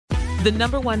The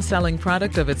 #1 selling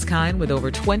product of its kind with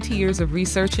over 20 years of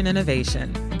research and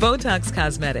innovation. Botox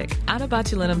Cosmetic, out of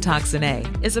botulinum toxin A,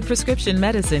 is a prescription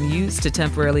medicine used to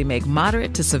temporarily make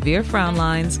moderate to severe frown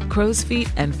lines, crow's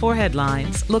feet, and forehead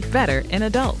lines look better in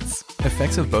adults.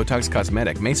 Effects of Botox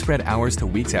Cosmetic may spread hours to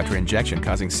weeks after injection,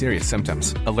 causing serious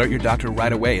symptoms. Alert your doctor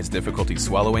right away as difficulty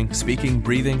swallowing, speaking,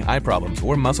 breathing, eye problems,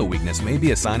 or muscle weakness may be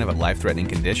a sign of a life-threatening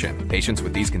condition. Patients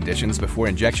with these conditions before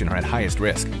injection are at highest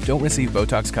risk. Don't receive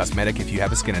Botox Cosmetic if you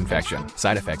have a skin infection.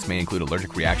 Side effects may include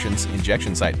allergic reactions,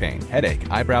 injection site pain, headache,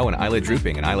 eyebrow and eyelid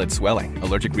drooping, and eyelid swelling.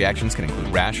 Allergic reactions can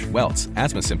include rash, welts,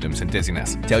 asthma symptoms, and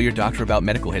dizziness. Tell your doctor about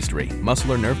medical history,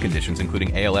 muscle or nerve conditions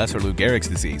including ALS or Lou Gehrig's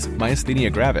disease,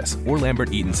 myasthenia gravis, or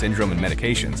Lambert-Eaton syndrome, and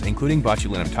medications, including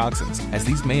botulinum toxins, as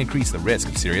these may increase the risk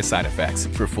of serious side effects.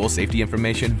 For full safety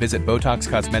information, visit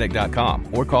BotoxCosmetic.com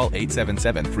or call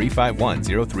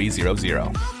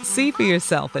 877-351-0300. See for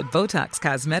yourself at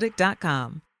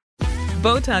BotoxCosmetic.com.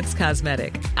 Botox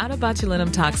Cosmetic, out of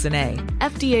botulinum toxin A,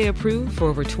 FDA approved for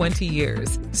over 20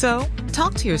 years. So,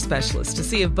 talk to your specialist to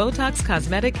see if Botox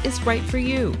Cosmetic is right for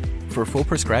you. For full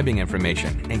prescribing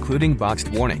information, including boxed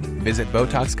warning, visit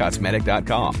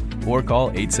BotoxCosmetic.com or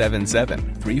call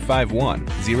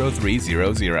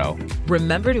 877-351-0300.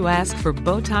 Remember to ask for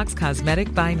Botox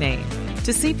Cosmetic by name.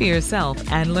 To see for yourself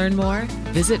and learn more,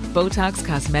 visit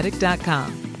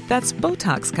BotoxCosmetic.com. That's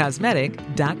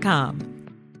BotoxCosmetic.com.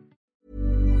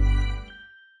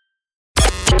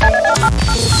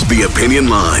 The Opinion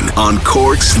Line on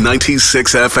Cork's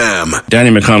 96 FM.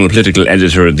 Daniel McConnell, political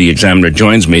editor of The Examiner,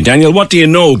 joins me. Daniel, what do you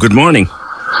know? Good morning.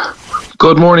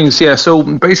 Good mornings. Yeah, so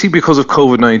basically because of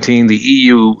COVID-19, the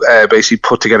EU basically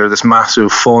put together this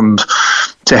massive fund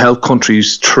to help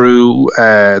countries through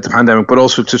the pandemic, but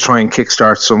also to try and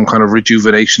kickstart some kind of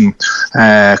rejuvenation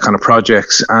kind of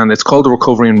projects. And it's called the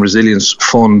Recovery and Resilience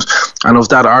Fund. And of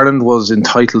that, Ireland was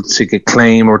entitled to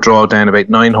claim or draw down about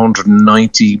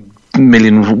 990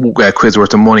 million quid's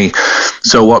worth of money.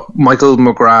 So what Michael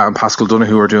McGrath and Pascal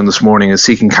Donoghue are doing this morning is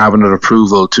seeking cabinet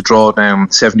approval to draw down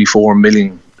 74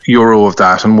 million euro of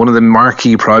that. And one of the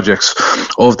marquee projects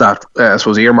of that, I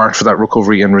suppose, earmarked for that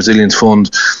Recovery and Resilience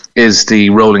Fund is the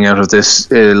rolling out of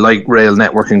this light rail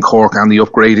network in Cork and the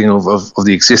upgrading of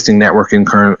the existing network in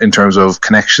terms of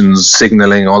connections,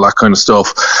 signalling, all that kind of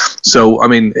stuff. So, I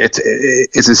mean,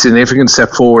 it's a significant step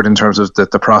forward in terms of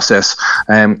the process,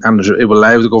 and it will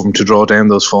allow the government to draw down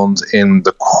those funds in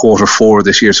the Q4 of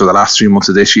this year, so the last 3 months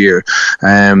of this year.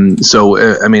 I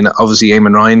mean, obviously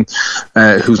Eamon Ryan,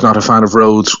 who's not a fan of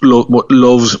roads,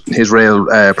 loves his rail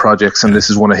projects, and this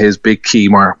is one of his big key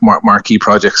marquee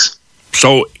projects.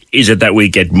 So is it that we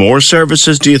get more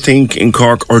services, do you think, in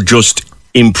Cork, or just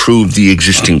improve the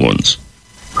existing ones?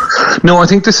 No, I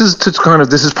think this is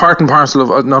part and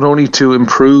parcel of not only to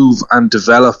improve and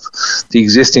develop the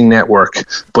existing network,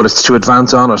 but it's to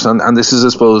advance on it. And this is, I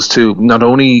suppose, to not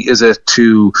only is it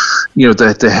to,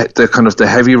 the kind of the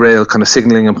heavy rail kind of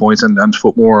signalling and points and to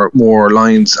put more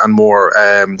lines and more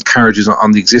carriages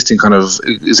on the existing kind of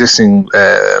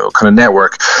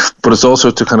network, but it's also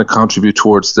to kind of contribute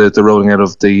towards the rolling out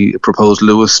of the proposed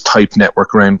Lewis type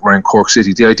network around Cork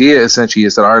City. The idea essentially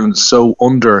is that Ireland is so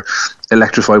under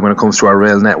electrified when it comes to our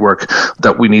rail network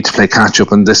that we need to play catch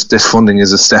up, and this funding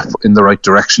is a step in the right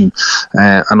direction.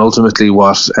 And ultimately,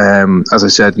 as I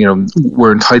said,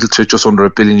 we're entitled to just under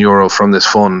 €1 billion from this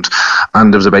fund,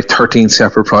 and there was about 13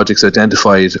 separate projects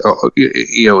identified,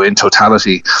 in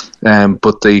totality.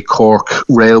 But the Cork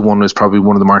rail one is probably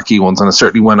one of the marquee ones, and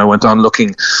certainly when I went on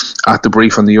looking at the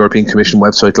brief on the European Commission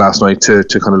website last night to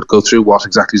kind of go through what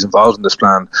exactly is involved in this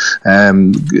plan,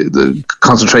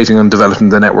 concentrating on developing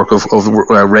the network of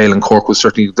rail in Cork was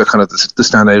certainly the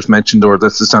standout mentioned, or the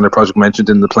standout project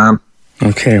mentioned in the plan.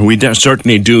 Okay, we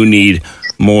certainly do need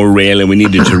more rail, and we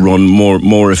need it to run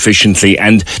more efficiently.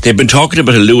 And they've been talking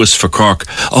about a Lewis for Cork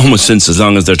almost since as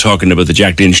long as they're talking about the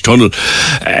Jack Lynch Tunnel,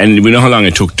 and we know how long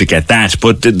it took to get that.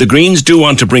 But the Greens do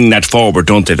want to bring that forward,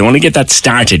 don't they? They want to get that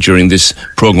started during this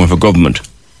programme for government.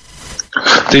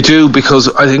 They do, because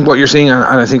I think what you're seeing, and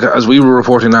I think as we were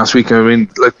reporting last week, I mean,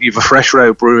 like, you have a fresh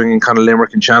route brewing in kind of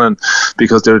Limerick and Shannon,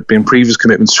 because there had been previous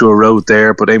commitments to a road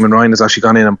there, but Eamon Ryan has actually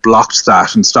gone in and blocked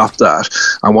that and stopped that.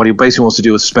 And what he basically wants to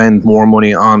do is spend more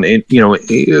money on,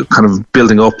 kind of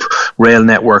building up rail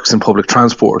networks and public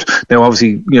transport. Now,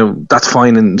 obviously, that's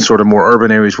fine in sort of more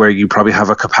urban areas where you probably have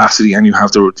a capacity and you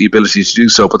have the ability to do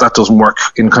so, but that doesn't work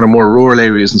in kind of more rural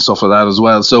areas and stuff like that as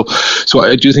well. So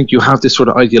I do think you have this sort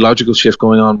of ideological shift shift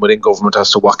going on within government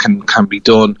as to what can be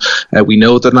done. We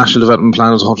know that National Development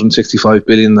Plan is 165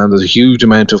 billion, and there's a huge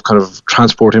amount of kind of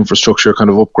transport infrastructure kind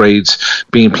of upgrades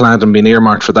being planned and being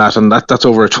earmarked for that, and that's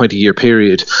over a 20-year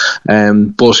period.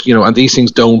 But and these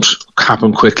things don't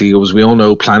happen quickly. As we all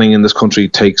know, planning in this country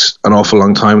takes an awful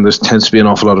long time, and there tends to be an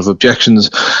awful lot of objections.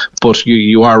 But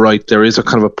you are right, there is a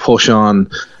kind of a push on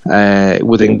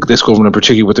within this government,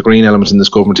 particularly with the green element in this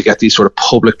government, to get these sort of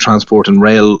public transport and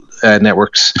rail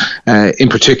networks in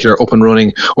particular up and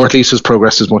running, or at least as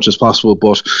progressed as much as possible.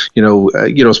 But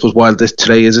I suppose while this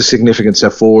today is a significant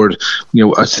step forward,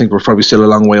 I think we're probably still a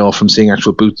long way off from seeing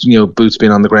actual boots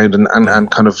being on the ground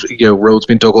and kind of roads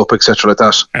being dug up, etc. like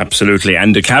that. Absolutely.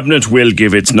 And the Cabinet will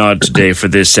give its nod today for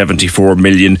this 74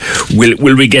 million.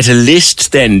 Will we get a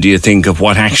list then, do you think, of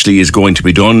what actually is going to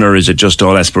be done, or is it just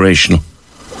all aspirational?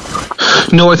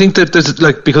 No, I think that there's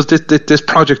because this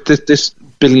project, this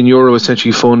billion euro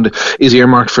essentially fund is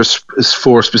earmarked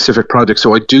for specific projects.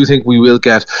 So I do think we will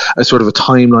get a sort of a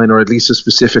timeline, or at least a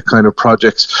specific kind of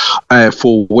projects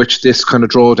for which this kind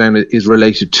of drawdown is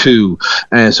related to.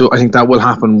 So I think that will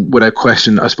happen without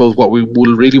question. I suppose what we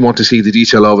will really want to see the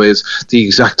detail of is the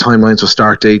exact timelines of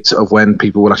start dates of when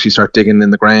people will actually start digging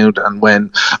in the ground, and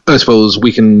when, I suppose,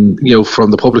 we can, from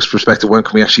the public's perspective, when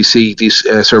can we actually see these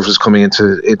services coming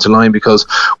into line, because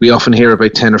we often hear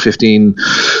about 10 or 15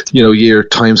 year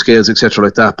timescales, etc.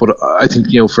 like that. But I think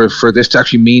for this to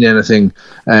actually mean anything,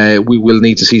 we will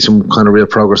need to see some kind of real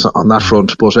progress on that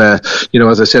front. But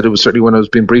as I said, it was certainly, when it was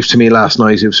being briefed to me last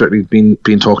night, it was certainly being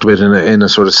talked about in a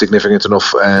sort of significant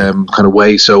enough kind of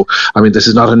way. So I mean, this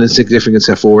is not an insignificant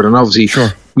step forward, and obviously,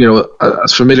 sure,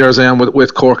 as familiar as I am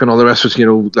with Cork and all the rest of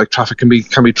it, traffic can be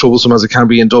troublesome, as it can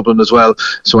be in Dublin as well.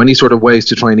 So any sort of ways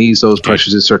to try and ease those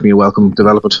pressures is certainly a welcome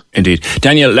development. Indeed.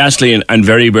 Daniel, lastly, and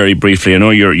very, very briefly, I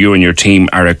know you and your team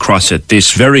are across it,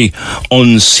 this very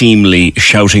unseemly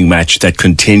shouting match that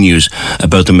continues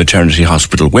about the maternity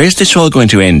hospital. Where's this all going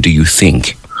to end, do you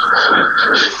think?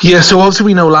 Yeah, so obviously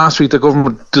we know last week the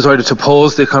government decided to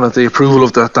pause the approval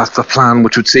of the plan,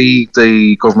 which would see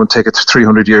the government take a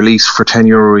 300-year lease for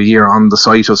 €10 a year on the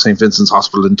site of St Vincent's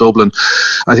Hospital in Dublin.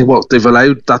 I think what they've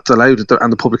allowed,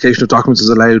 and the publication of documents has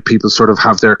allowed people to sort of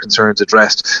have their concerns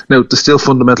addressed. Now, the still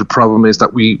fundamental problem is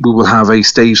that we will have a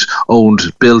state-owned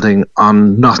building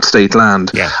on not state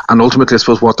land. Yeah. And ultimately, I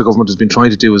suppose what the government has been trying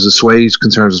to do is assuage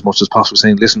concerns as much as possible,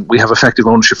 saying, listen, we have effective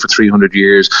ownership for 300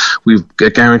 years. We've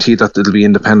guaranteed that it'll be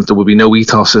independent. There will be no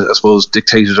ethos, I suppose,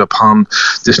 dictated upon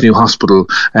this new hospital.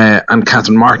 And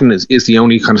Catherine Martin is the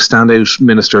only kind of standout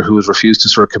minister who has refused to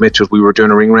sort of commit to it. We were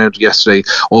doing a ring round yesterday.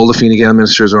 All the Fine Gael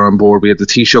ministers are on board. We had the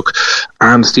Taoiseach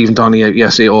and Stephen Donnelly out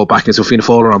yesterday all backing. So Fianna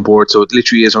Fáil are on board. So it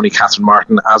literally is only Catherine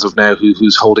Martin as of now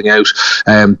who's holding out.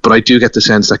 But I do get the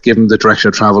sense that, given the direction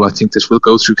of travel, I think this will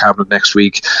go through Cabinet next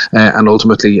week. And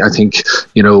ultimately, I think,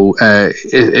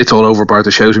 it's all over bar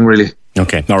the shouting, really.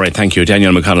 Okay, all right, thank you.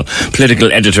 Daniel McConnell,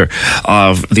 political editor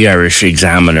of the Irish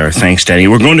Examiner. Thanks, Danny.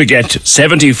 We're going to get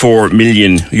 74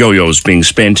 million yo-yos being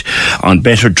spent on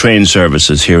better train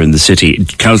services here in the city.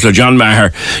 Councillor John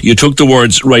Maher, you took the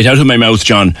words right out of my mouth,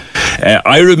 John.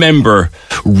 I remember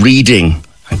reading,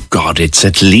 God, it's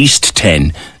at least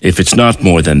 10, if it's not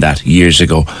more than that, years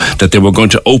ago, that they were going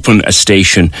to open a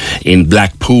station in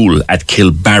Blackpool at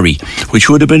Kilbarry, which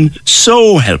would have been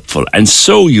so helpful and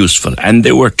so useful. And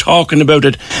they were talking about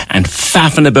it and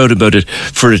faffing about it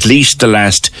for at least the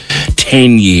last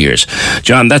 10 years.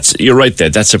 John, you're right there.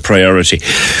 That's a priority.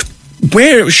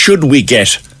 Where should we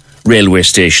get railway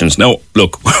stations? Now,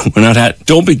 look, we're not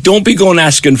don't be going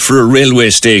asking for a railway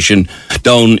station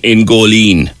down in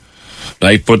Goleen.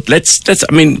 Right, but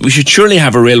we should surely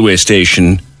have a railway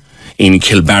station in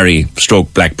Kilbarry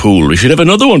 / Blackpool. We should have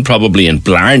another one probably in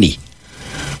Blarney.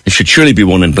 There should surely be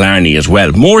one in Blarney as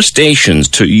well. More stations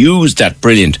to use that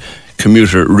brilliant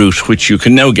commuter route, which you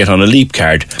can now get on a Leap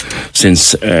card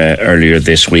since earlier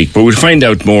this week. But we'll find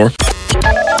out more.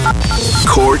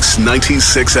 Cork's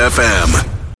 96 FM.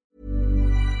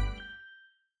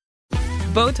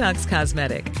 Botox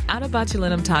Cosmetic, out of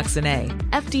botulinum toxin A,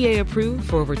 FDA approved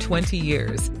for over 20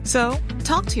 years. So,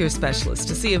 talk to your specialist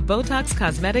to see if Botox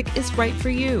Cosmetic is right for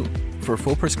you. For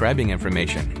full prescribing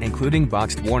information, including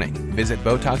boxed warning, visit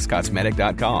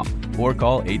BotoxCosmetic.com or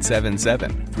call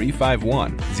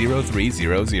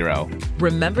 877-351-0300.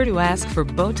 Remember to ask for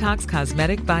Botox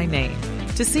Cosmetic by name.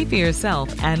 To see for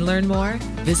yourself and learn more,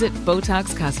 visit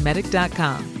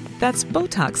BotoxCosmetic.com. That's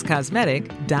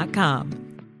BotoxCosmetic.com.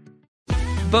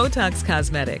 Botox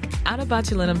Cosmetic, out of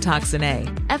botulinum toxin A,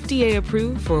 FDA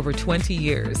approved for over 20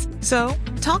 years. So,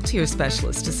 talk to your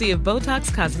specialist to see if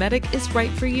Botox Cosmetic is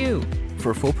right for you.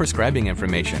 For full prescribing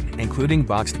information, including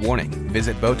boxed warning,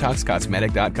 visit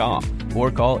BotoxCosmetic.com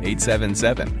or call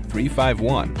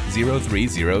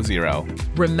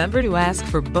 877-351-0300. Remember to ask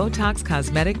for Botox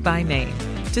Cosmetic by name.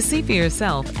 To see for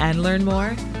yourself and learn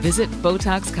more, visit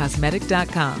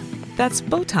BotoxCosmetic.com. That's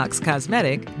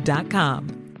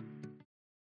BotoxCosmetic.com.